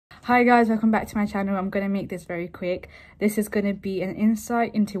Hi guys, welcome back to my channel. I'm going to make this very quick. This is going to be an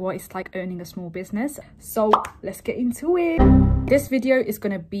insight into what it's like owning a small business. So let's get into it. This video is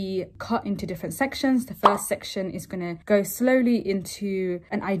going to be cut into different sections. The first section is going to go slowly into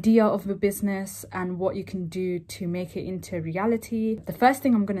an idea of a business and what you can do to make it into reality. The first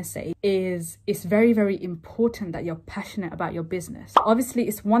thing I'm going to say is it's very, very important that you're passionate about your business. Obviously,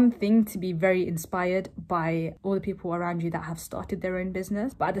 it's one thing to be very inspired by all the people around you that have started their own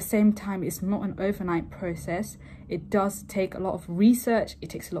business, but at the same time, it's not an overnight process. It does take a lot of research, it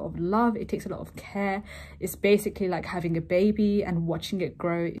takes a lot of love, it takes a lot of care. It's basically like having a baby and watching it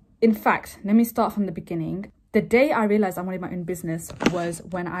grow. In fact, let me start from the beginning. The day I realized I wanted my own business was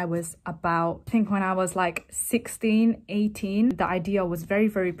when I was about, I think when I was like 16, 18. The idea was very,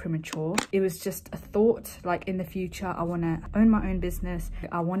 very premature. It was just a thought, like in the future, I want to own my own business.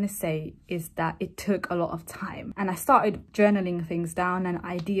 I want to say is that it took a lot of time. And I started journaling things down and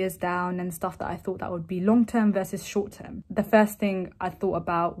ideas down and stuff that I thought that would be long-term versus short-term. The first thing I thought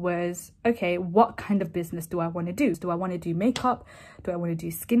about was, okay, what kind of business do I want to do? Do I want to do makeup? Do I want to do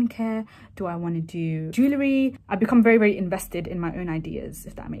skincare? Do I want to do jewelry? I become very, very invested in my own ideas,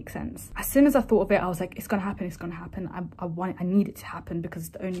 if that makes sense. As soon as I thought of it, I was like, it's gonna happen, it's gonna happen. I need it to happen because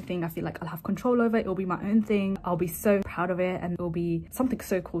it's the only thing I feel like I'll have control over. It'll be my own thing. I'll be so proud of it and it'll be something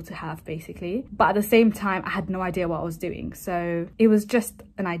so cool to have, basically. But at the same time, I had no idea what I was doing. So it was just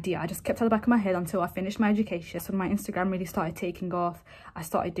an idea. I just kept it at the back of my head until I finished my education. So when my Instagram really started taking off, I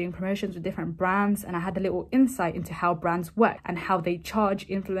started doing promotions with different brands and I had a little insight into how brands work and how they charge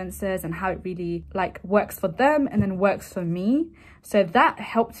influencers and how it really like works for them and then works for me. So that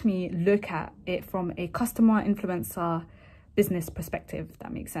helped me look at it from a customer influencer business perspective, if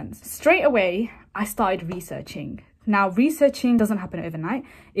that makes sense. Straight away, I started researching. Now, researching doesn't happen overnight.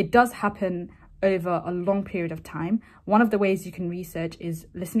 It does happen over a long period of time. One of the ways you can research is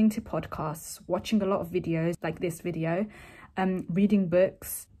listening to podcasts, watching a lot of videos like this video, reading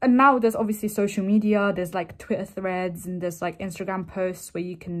books. And now there's obviously social media, there's like Twitter threads and there's like Instagram posts where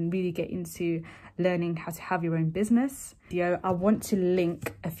you can really get into learning how to have your own business. I want to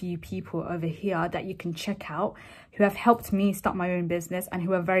link a few people over here that you can check out who have helped me start my own business and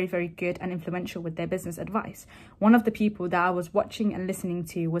who are very, very good and influential with their business advice. One of the people that I was watching and listening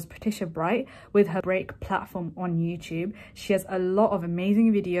to was Patricia Bright with her Break platform on YouTube. She has a lot of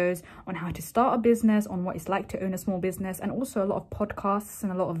amazing videos on how to start a business, on what it's like to own a small business, and also a lot of podcasts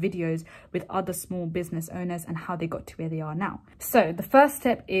and a lot of videos with other small business owners and how they got to where they are now. So the first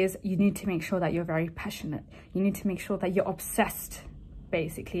step is you need to make sure that you're very passionate. You need to make sure that you're obsessed,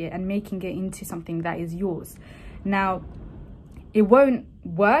 basically, and making it into something that is yours. Now, it won't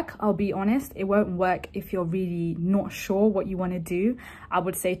work, I'll be honest. It won't work if you're really not sure what you want to do. I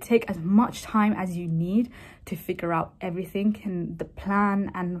would say take as much time as you need to figure out everything and the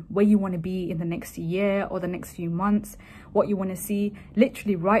plan and where you want to be in the next year or the next few months, what you want to see.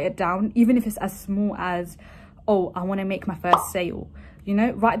 Literally write it down, even if it's as small as, oh, I want to make my first sale. You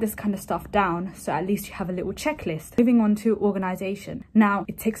know, write this kind of stuff down so at least you have a little checklist. Moving on to organization. Now,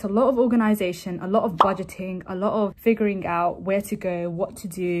 it takes a lot of organization, a lot of budgeting, a lot of figuring out where to go, what to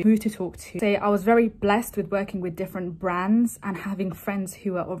do, who to talk to. So I was very blessed with working with different brands and having friends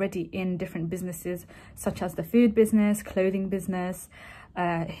who are already in different businesses, such as the food business, clothing business,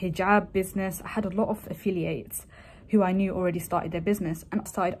 hijab business. I had a lot of affiliates who I knew already started their business, and I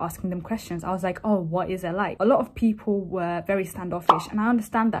started asking them questions. I was like, oh, what is it like? A lot of people were very standoffish, and I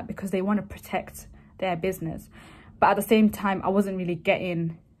understand that because they want to protect their business. But at the same time, I wasn't really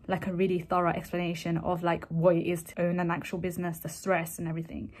getting like a really thorough explanation of like what it is to own an actual business, the stress and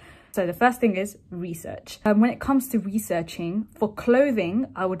everything. So the first thing is research. When it comes to researching for clothing,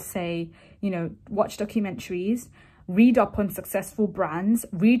 I would say, you know, watch documentaries, read up on successful brands,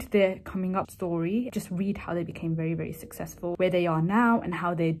 read their coming up story, just read how they became very, very successful, where they are now and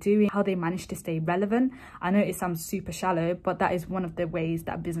how they're doing, how they managed to stay relevant. I know it sounds super shallow, but that is one of the ways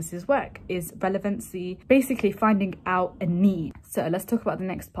that businesses work, is relevancy, basically finding out a need. So let's talk about the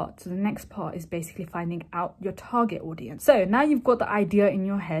next part. So the next part is basically finding out your target audience. So now you've got the idea in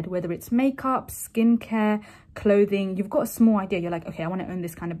your head, whether it's makeup, skincare, clothing, you've got a small idea. You're like, okay, I want to own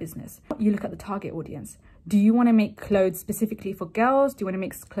this kind of business. You look at the target audience. Do you want to make clothes specifically for girls? Do you want to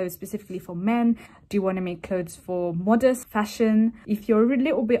make clothes specifically for men? Do you want to make clothes for modest fashion? If you're a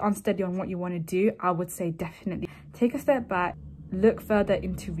little bit unsteady on what you want to do, I would say definitely take a step back, look further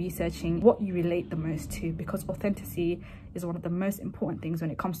into researching what you relate the most to, because authenticity is one of the most important things when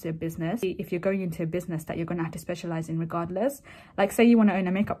it comes to a business. If you're going into a business that you're going to have to specialize in regardless, like say you want to own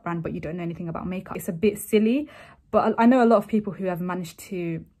a makeup brand but you don't know anything about makeup, it's a bit silly. But I know a lot of people who have managed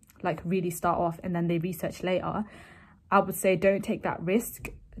to like really start off and then they research later. I would say don't take that risk.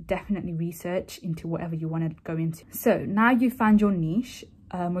 definitely research into whatever you want to go into. So now you found your niche.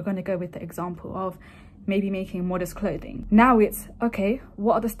 We're going to go with the example of maybe making modest clothing. Now it's, okay,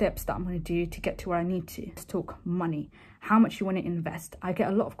 what are the steps that I'm going to do to get to where I need to? Let's talk money. How much you want to invest. I get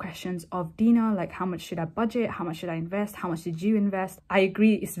a lot of questions of, Dina, like, how much should I budget? How much should I invest? How much did you invest? I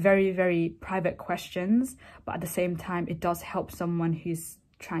agree, it's very, very private questions, but at the same time, it does help someone who's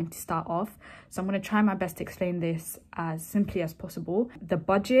trying to start off. So I'm going to try my best to explain this as simply as possible. The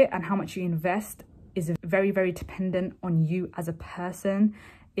budget and how much you invest is very, very dependent on you as a person.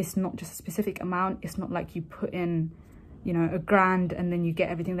 It's not just a specific amount. It's not like you put in, you know, $1,000 and then you get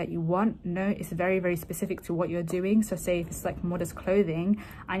everything that you want. No, it's very, very specific to what you're doing. So say if it's like modest clothing,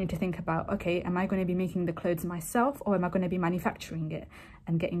 I need to think about, okay, am I going to be making the clothes myself, or am I going to be manufacturing it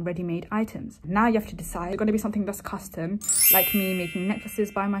and getting ready-made items? Now you have to decide, is it going to be something that's custom, like me making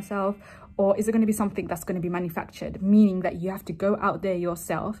necklaces by myself, or is it going to be something that's going to be manufactured, meaning that you have to go out there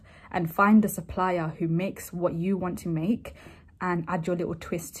yourself and find the supplier who makes what you want to make and add your little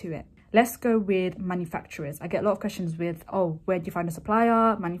twist to it. Let's go with manufacturers. I get a lot of questions with, oh, where do you find a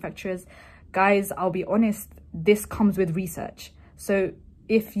supplier, manufacturers? Guys, I'll be honest, this comes with research. So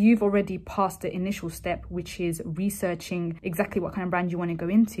if you've already passed the initial step, which is researching exactly what kind of brand you want to go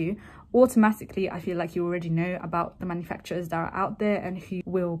into, automatically I feel like you already know about the manufacturers that are out there and who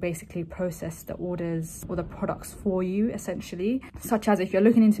will basically process the orders or the products for you, essentially. Such as if you're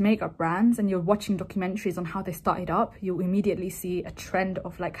looking into makeup brands and you're watching documentaries on how they started up, you'll immediately see a trend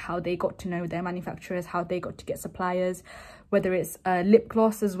of like how they got to know their manufacturers, how they got to get suppliers. Whether it's lip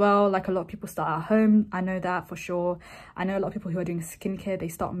gloss as well, like a lot of people start at home, I know that for sure. I know a lot of people who are doing skincare, they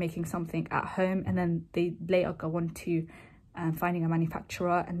start making something at home and then they later go on to finding a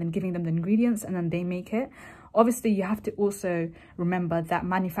manufacturer and then giving them the ingredients and then they make it. Obviously, you have to also remember that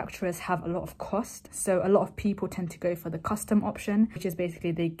manufacturers have a lot of cost. So a lot of people tend to go for the custom option, which is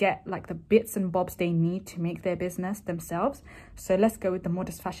basically they get like the bits and bobs they need to make their business themselves. So let's go with the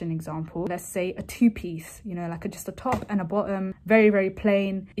modest fashion example. Let's say a two-piece, you know, like just a top and a bottom, very, very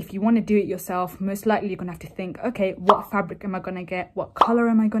plain. If you want to do it yourself, most likely you're gonna have to think, okay, what fabric am I gonna get? What color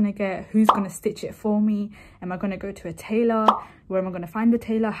am I gonna get? Who's gonna stitch it for me? Am I gonna go to a tailor? Where am I going to find the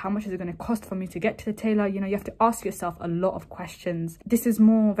tailor? How much is it going to cost for me to get to the tailor? You know, you have to ask yourself a lot of questions. This is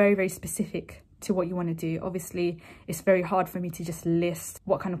more very, very specific to what you want to do. Obviously, it's very hard for me to just list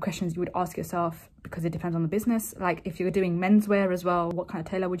what kind of questions you would ask yourself because it depends on the business. Like if you're doing menswear as well, what kind of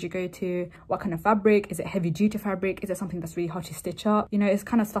tailor would you go to? What kind of fabric? Is it heavy duty fabric? Is it something that's really hard to stitch up? You know, it's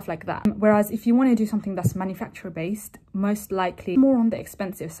kind of stuff like that. Whereas if you want to do something that's manufacturer based, most likely more on the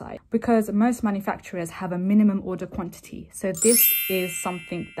expensive side, because most manufacturers have a minimum order quantity. So this is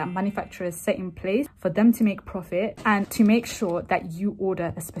something that manufacturers set in place for them to make profit and to make sure that you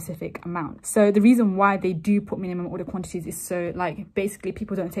order a specific amount. So the reason why they do put minimum order quantities is so like basically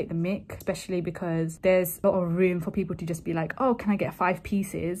people don't take the mick, especially because there's a lot of room for people to just be like, oh, can I get 5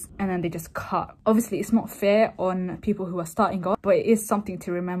 pieces? And then they just cut. Obviously, it's not fair on people who are starting off, but it is something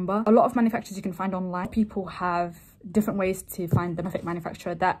to remember. A lot of manufacturers you can find online, people have different ways to find the perfect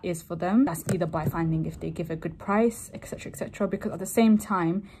manufacturer that is for them. That's either by finding if they give a good price, etc, etc, because at the same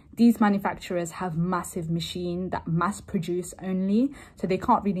time these manufacturers have massive machine that mass produce only, so they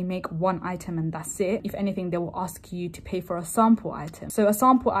can't really make one item and that's it. If anything, they will ask you to pay for a sample item. So a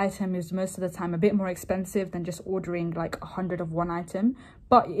sample item is most of the time a bit more expensive than just ordering like 100 of one item,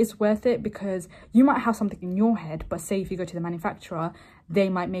 but it is worth it because you might have something in your head, but say if you go to the manufacturer, they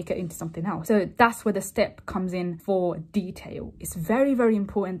might make it into something else. So that's where the step comes in for detail. It's very, very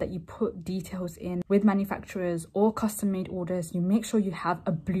important that you put details in with manufacturers or custom made orders. You make sure you have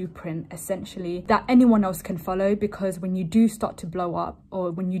a blueprint essentially that anyone else can follow, because when you do start to blow up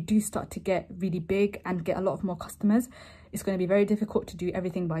or when you do start to get really big and get a lot of more customers, it's going to be very difficult to do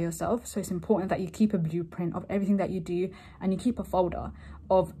everything by yourself. So it's important that you keep a blueprint of everything that you do and you keep a folder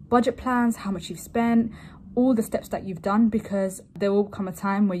of budget plans, how much you've spent, all the steps that you've done, because there will come a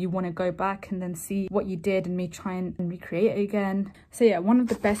time where you want to go back and then see what you did and maybe try and recreate it again. So yeah, one of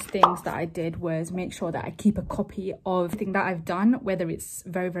the best things that I did was make sure that I keep a copy of everything that I've done, whether it's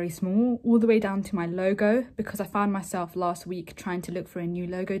very, very small, all the way down to my logo, because I found myself last week trying to look for a new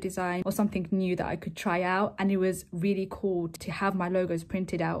logo design or something new that I could try out, and it was really cool to have my logos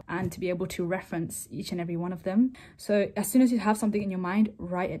printed out and to be able to reference each and every one of them. So as soon as you have something in your mind,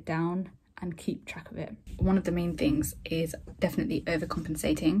 write it down and keep track of it. One of the main things is definitely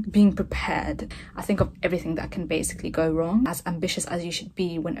overcompensating, being prepared. I think of everything that can basically go wrong. As ambitious as you should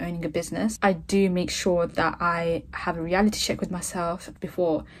be when owning a business, I do make sure that I have a reality check with myself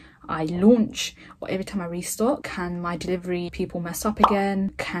before I launch or every time I restock? Can my delivery people mess up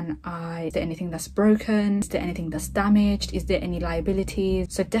again? Is there anything that's broken? Is there anything that's damaged? Is there any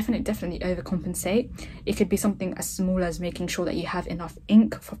liabilities? So definitely overcompensate. It could be something as small as making sure that you have enough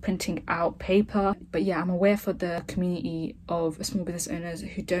ink for printing out paper. But yeah, I'm aware for the community of small business owners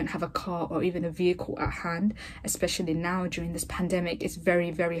who don't have a car or even a vehicle at hand, especially now during this pandemic. It's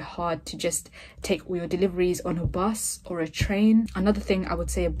very hard to just take all your deliveries on a bus or a train. Another thing I would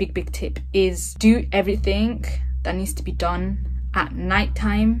say, a big tip, is do everything that needs to be done at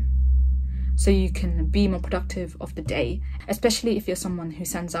nighttime so you can be more productive of the day, especially if you're someone who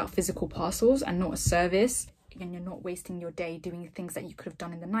sends out physical parcels and not a service. And you're not wasting your day doing things that you could have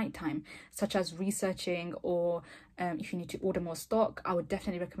done in the nighttime, such as researching, or if you need to order more stock, I would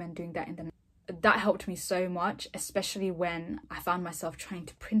definitely recommend doing that in the night. That helped me so much, especially when I found myself trying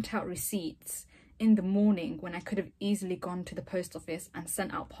to print out receipts in the morning when I could have easily gone to the post office and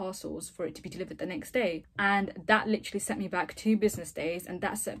sent out parcels for it to be delivered the next day. And that literally set me back 2 business days, and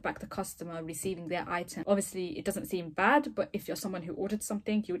that set back the customer receiving their item. Obviously, it doesn't seem bad, but if you're someone who ordered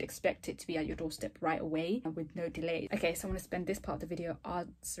something, you would expect it to be at your doorstep right away and with no delay. Okay, so I want to spend this part of the video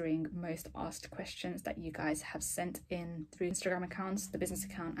answering most asked questions that you guys have sent in through Instagram accounts, the business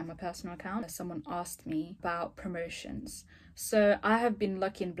account and my personal account. Someone asked me about promotions. So I have been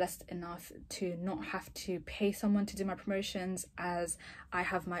lucky and blessed enough to not have to pay someone to do my promotions, as I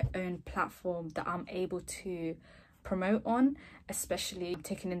have my own platform that I'm able to promote on, especially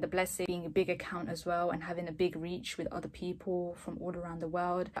taking in the blessing being a big account as well and having a big reach with other people from all around the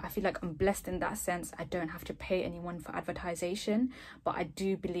world. I feel like I'm blessed in that sense. I don't have to pay anyone for advertising, but I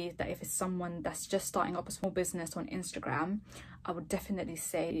do believe that if it's someone that's just starting up a small business on Instagram, I would definitely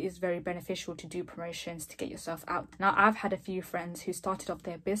say it is very beneficial to do promotions to get yourself out. Now, I've had a few friends who started off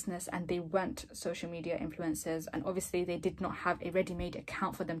their business and they weren't social media influencers, and obviously they did not have a ready-made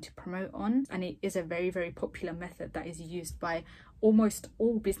account for them to promote on, and it is a very popular method that is used by almost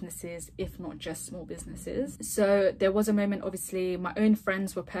all businesses, if not just small businesses. So there was a moment, obviously my own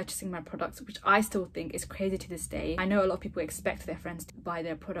friends were purchasing my products, which I still think is crazy to this day. I know a lot of people expect their friends to buy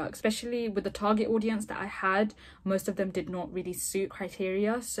their products, especially with the target audience that I had. Most of them did not really suit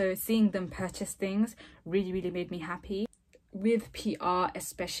criteria, so seeing them purchase things really made me happy. With PR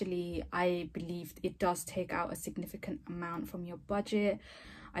especially, I believe it does take out a significant amount from your budget.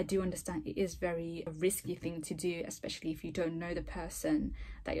 I do understand it is a risky thing to do, especially if you don't know the person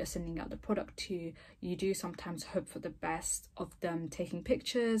that you're sending out the product to. You do sometimes hope for the best of them taking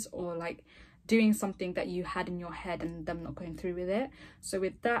pictures or like doing something that you had in your head and them not going through with it. So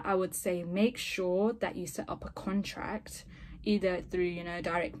with that, I would say make sure that you set up a contract, either through, you know,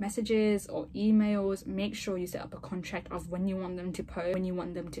 direct messages or emails. Make sure you set up a contract of when you want them to post, when you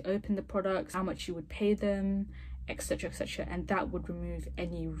want them to open the products, how much you would pay them, etc, and that would remove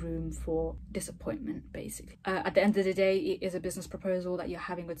any room for disappointment, basically. At the end of the day, it is a business proposal that you're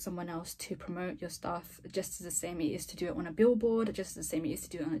having with someone else to promote your stuff, just as the same it is to do it on a billboard, just as the same it is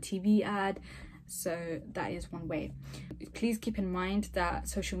to do it on a TV ad. So that is one way. Please keep in mind that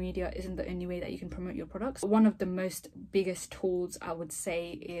social media isn't the only way that you can promote your products. One of the biggest tools I would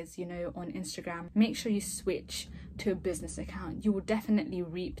say is, you know, on Instagram, make sure you switch to a business account. You will definitely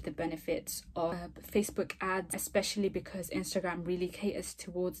reap the benefits of Facebook ads, especially because Instagram really caters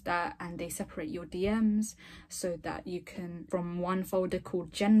towards that, and they separate your DMs so that you can, from one folder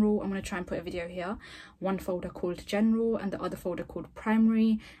called general, I'm going to try and put a video here, one folder called general and the other folder called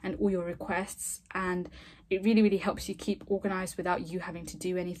primary, and all your requests. And it really helps you keep organized without you having to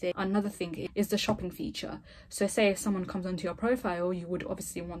do anything. Another thing is the shopping feature. So say if someone comes onto your profile, you would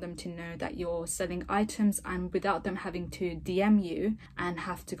obviously want them to know that you're selling items, and without them having to DM you and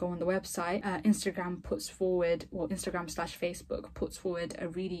have to go on the website, Instagram puts forward, or Instagram/Facebook puts forward a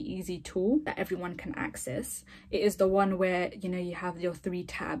really easy tool that everyone can access. It is the one where, you know, you have your 3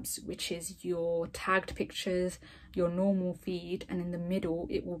 tabs, which is your tagged pictures, your normal feed, and in the middle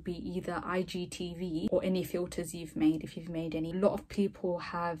it will be either IGTV or any filters you've made, if you've made any. A lot of people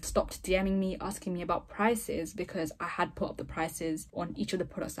have stopped DMing me asking me about prices because I had put up the prices on each of the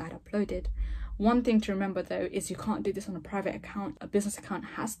products I had uploaded. One thing to remember though is you can't do this on a private account. A business account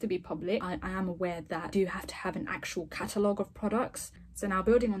has to be public. I am aware that you have to have an actual catalogue of products. So now,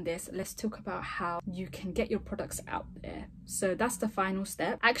 building on this, let's talk about how you can get your products out there. So that's the final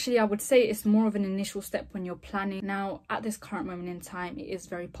step. Actually, I would say it's more of an initial step when you're planning. Now, at this current moment in time, it is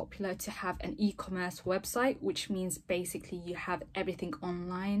very popular to have an e-commerce website, which means basically you have everything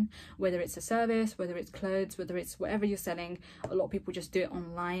online, whether it's a service, whether it's clothes, whether it's whatever you're selling. A lot of people just do it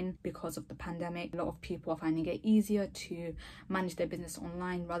online because of the pandemic. A lot of people are finding it easier to manage their business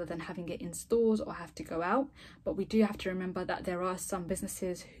online rather than having it in stores or have to go out. But we do have to remember that there are some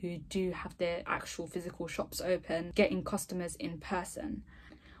businesses who do have their actual physical shops open, getting customers in person.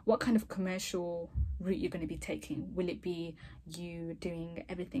 What kind of commercial route you're going to be taking? Will it be you doing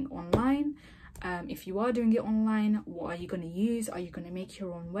everything online? If you are doing it online, what are you going to use? Are you going to make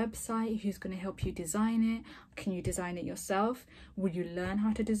your own website? Who's going to help you design it? Can you design it yourself? Will you learn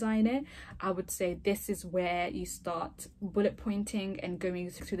how to design it? I would say this is where you start bullet pointing and going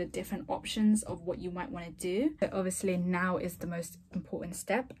through the different options of what you might want to do. But obviously now is the most important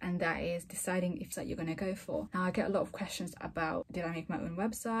step, and that is deciding if that you're going to go for. Now, I get a lot of questions about, did I make my own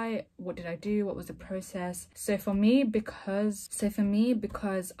website? What did I do? What was the process? So for me, because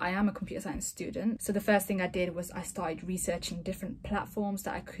I am a computer science student, so the first thing I did was I started researching different platforms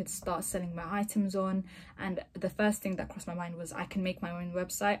that I could start selling my items on. And the first thing that crossed my mind was I can make my own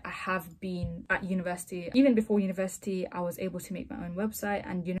website. I have been at university, even before university, I was able to make my own website.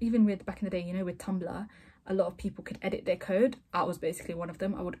 And you know, even with back in the day, you know, with Tumblr, a lot of people could edit their code. I was basically one of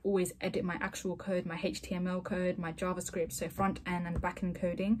them. I would always edit my actual code, my HTML code, my JavaScript, so front end and back end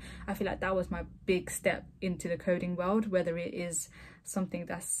coding. I feel like that was my big step into the coding world, whether it is something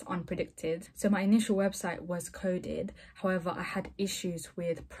that's unpredicted. So my initial website was coded. However, I had issues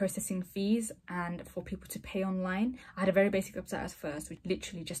with processing fees and for people to pay online. I had a very basic website at first, with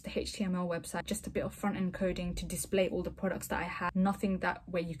literally just a HTML website, just a bit of front end coding to display all the products that I had, nothing that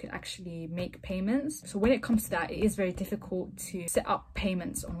where you could actually make payments. So when it comes to that, it is very difficult to set up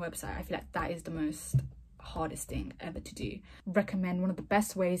payments on a website. I feel like that is the most hardest thing ever to do. Recommend one of the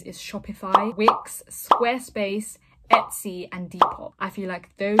best ways is Shopify, Wix, Squarespace, Etsy and Depop. I feel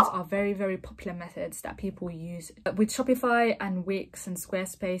like those are very, very popular methods that people use. With Shopify and Wix and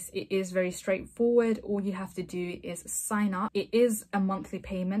Squarespace, it is very straightforward. All you have to do is sign up. It is a monthly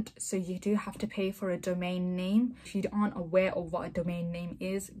payment, so you do have to pay for a domain name. If you aren't aware of what a domain name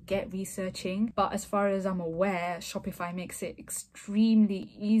is, get researching. But as far as I'm aware, Shopify makes it extremely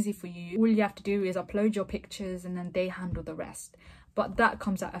easy for you. All you have to do is upload your pictures and then they handle the rest. But that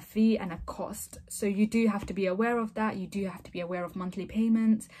comes at a fee and a cost. So you do have to be aware of that. You do have to be aware of monthly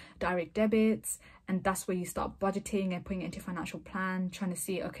payments, direct debits, and that's where you start budgeting and putting it into a financial plan, trying to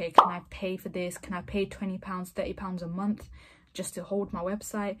see, okay, can I pay for this? Can I pay £20, £30 a month just to hold my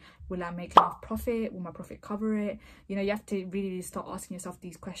website? Will I make enough profit? Will my profit cover it? You know, you have to really start asking yourself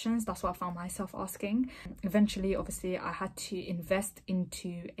these questions. That's what I found myself asking. Eventually, obviously, I had to invest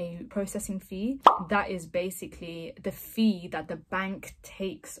into a processing fee. That is basically the fee that the bank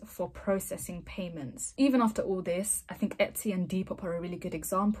takes for processing payments. Even after all this, I think Etsy and Depop are a really good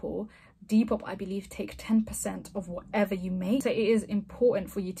example. Depop, I believe, take 10% of whatever you make. So it is important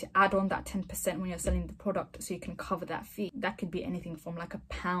for you to add on that 10% when you're selling the product so you can cover that fee. That could be anything from like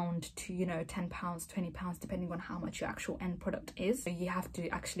 £1 to, you know, £10, £20, depending on how much your actual end product is. So you have to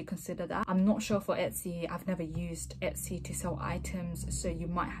actually consider that. I'm not sure for Etsy. I've never used Etsy to sell items, so you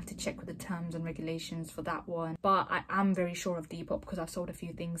might have to check with the terms and regulations for that one. But I am very sure of Depop because I've sold a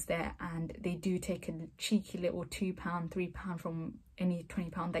few things there and they do take a cheeky little £2, £3 from any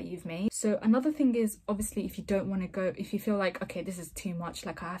 £20 that you've made. So another thing is, obviously, if you don't want to go, if you feel like, okay, this is too much,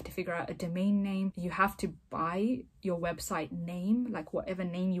 like I have to figure out a domain name, you have to buy your website name, like whatever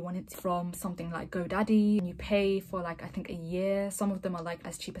name you want it from something like GoDaddy, and you pay for like I think a year. Some of them are like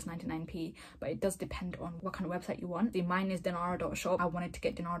as cheap as 99p, but it does depend on what kind of website you want. Mine is dinara.shop. I wanted to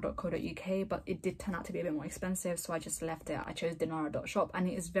get dinara.co.uk, but it did turn out to be a bit more expensive, so I just left it. I chose dinara.shop, and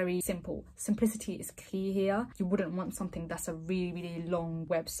it is very simple. Simplicity is key here. You wouldn't want something that's a really long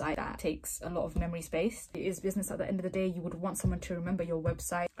website that takes a lot of memory space. It is business at the end of the day. You would want someone to remember your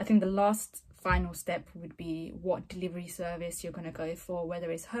website. I think the last final step would be what delivery service you're going to go for, whether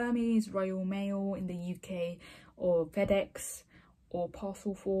it's Hermes, Royal Mail in the UK, or FedEx, or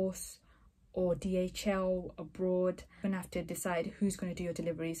Parcel Force, or DHL abroad. You're going to have to decide who's going to do your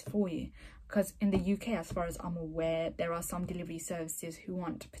deliveries for you. Because in the UK, as far as I'm aware, there are some delivery services who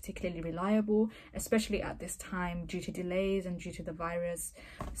aren't particularly reliable, especially at this time due to delays and due to the virus.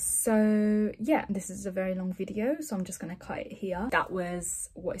 So yeah, this is a very long video, so I'm just going to cut it here. That was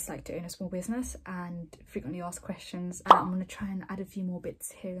what it's like to own a small business and frequently asked questions. And I'm going to try and add a few more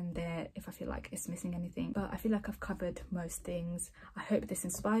bits here and there if I feel like it's missing anything. But I feel like I've covered most things. I hope this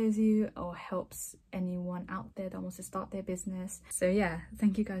inspires you or helps anyone out there that wants to start their business. So yeah,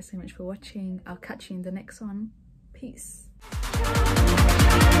 thank you guys so much for watching. I'll catch you in the next one. Peace.